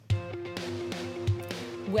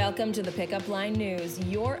Welcome to the Pickup Line News,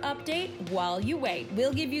 your update while you wait.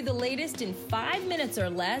 We'll give you the latest in 5 minutes or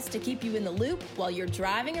less to keep you in the loop while you're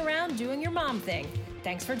driving around doing your mom thing.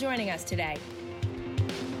 Thanks for joining us today.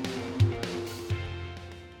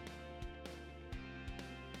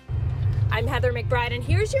 I'm Heather McBride, and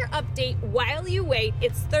here's your update while you wait.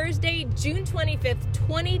 It's Thursday, June 25th,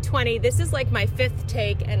 2020. This is like my fifth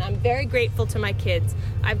take, and I'm very grateful to my kids.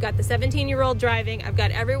 I've got the 17-year-old driving. I've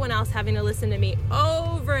got everyone else having to listen to me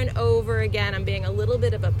over and over again. I'm being a little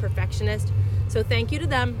bit of a perfectionist, so thank you to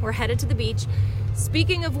them. We're headed to the beach.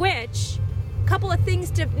 Speaking of which, a couple of things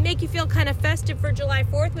to make you feel kind of festive for July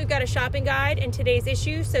 4th. We've got a shopping guide in today's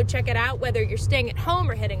issue, so check it out, whether you're staying at home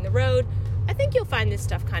or hitting the road. I think you'll find this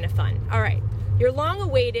stuff kind of fun. All right, your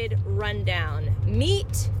long-awaited rundown.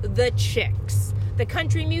 Meet the Chicks. The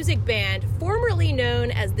country music band, formerly known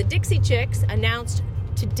as the Dixie Chicks, announced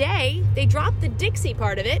today they dropped the Dixie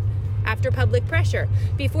part of it after public pressure.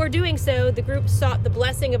 Before doing so, the group sought the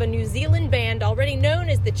blessing of a New Zealand band already known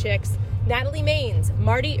as the Chicks. Natalie Maines,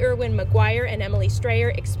 Marty Irwin McGuire, and Emily Strayer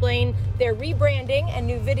explain their rebranding and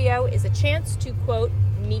new video is a chance to, quote,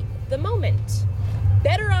 meet the moment.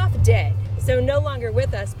 Better off dead. So no longer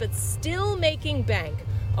with us, but still making bank.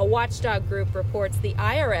 A watchdog group reports the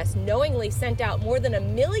IRS knowingly sent out more than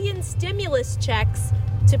 1 million stimulus checks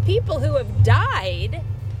to people who have died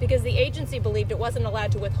because the agency believed it wasn't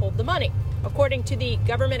allowed to withhold the money. According to the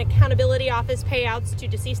Government Accountability Office, payouts to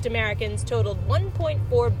deceased Americans totaled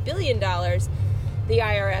 $1.4 billion. The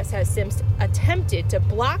IRS has since attempted to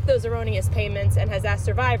block those erroneous payments and has asked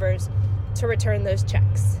survivors to return those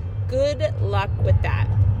checks. Good luck with that.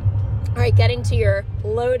 All right, getting to your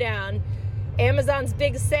lowdown. Amazon's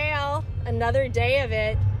big sale, another day of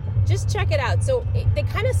it. Just check it out. So they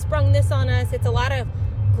kind of sprung this on us. It's a lot of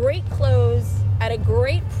great clothes at a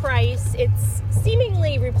great price. It's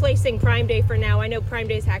seemingly replacing Prime Day for now. I know Prime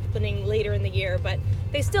Day is happening later in the year, but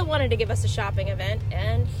they still wanted to give us a shopping event,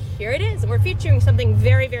 and here it is. And we're featuring something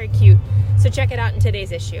very, very cute. So check it out in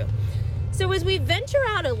today's issue. So as we venture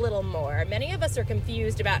out a little more, many of us are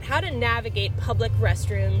confused about how to navigate public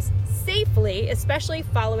restrooms safely, especially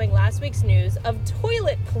following last week's news of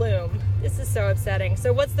toilet plume. This is so upsetting.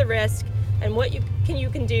 So what's the risk and what you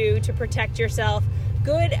can do to protect yourself?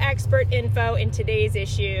 Good expert info in today's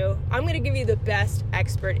issue. I'm going to give you the best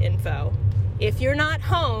expert info. If you're not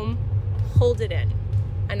home, hold it in.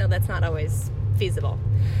 I know that's not always feasible.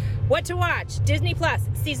 What to watch? Disney Plus,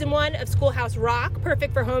 Season 1 of Schoolhouse Rock,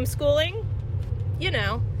 perfect for homeschooling, you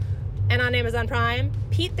know. And on Amazon Prime,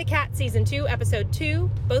 Pete the Cat Season 2, Episode 2,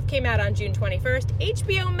 both came out on June 21st.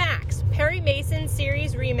 HBO Max, Perry Mason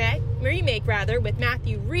series remake with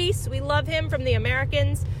Matthew Rhys. We love him from The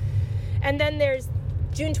Americans. And then there's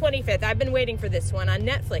June 25th, I've been waiting for this one, on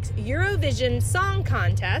Netflix, Eurovision Song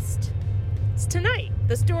Contest. It's tonight.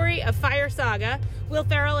 The story of Fire Saga. Will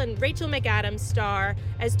Ferrell and Rachel McAdams star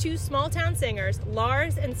as two small-town singers,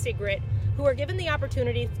 Lars and Sigrid, who are given the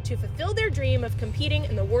opportunity to fulfill their dream of competing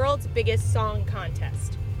in the world's biggest song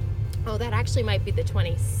contest. Oh, that actually might be the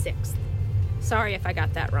 26th. Sorry if I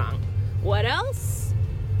got that wrong. What else?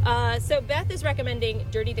 So Beth is recommending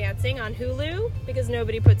Dirty Dancing on Hulu because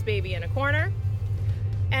nobody puts baby in a corner.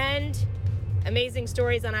 And Amazing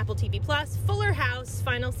Stories on Apple TV+, Fuller House,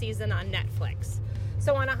 final season on Netflix.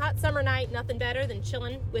 So on a hot summer night, nothing better than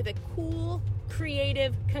chilling with a cool,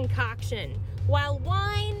 creative concoction. While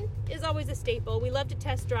wine is always a staple, we love to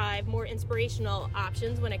test drive more inspirational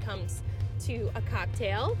options when it comes to a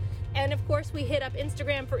cocktail. And of course, we hit up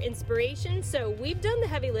Instagram for inspiration. So we've done the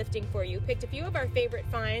heavy lifting for you, picked a few of our favorite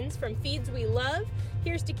finds from feeds we love.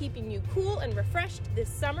 Here's to keeping you cool and refreshed this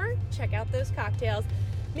summer. Check out those cocktails.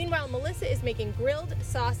 Meanwhile, Melissa is making grilled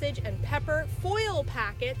sausage and pepper foil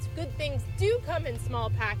packets. Good things do come in small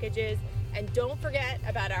packages. And don't forget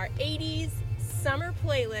about our 80s summer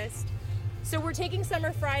playlist. So we're taking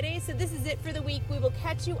Summer Friday, so this is it for the week. We will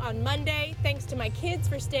catch you on Monday. Thanks to my kids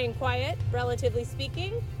for staying quiet, relatively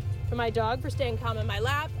speaking, for my dog for staying calm in my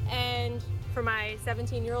lap, and for my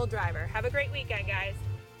 17-year-old driver. Have a great weekend, guys.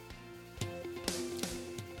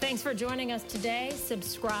 Thanks for joining us today.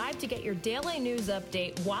 Subscribe to get your daily news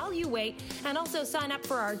update while you wait, and also sign up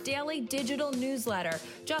for our daily digital newsletter.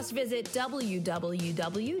 Just visit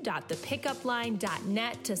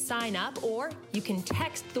www.thepickupline.net to sign up, or you can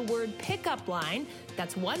text the word pickup line,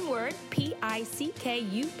 that's one word,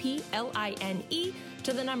 PICKUPLINE,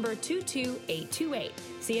 to the number 22828.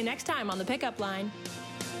 See you next time on The Pickup Line.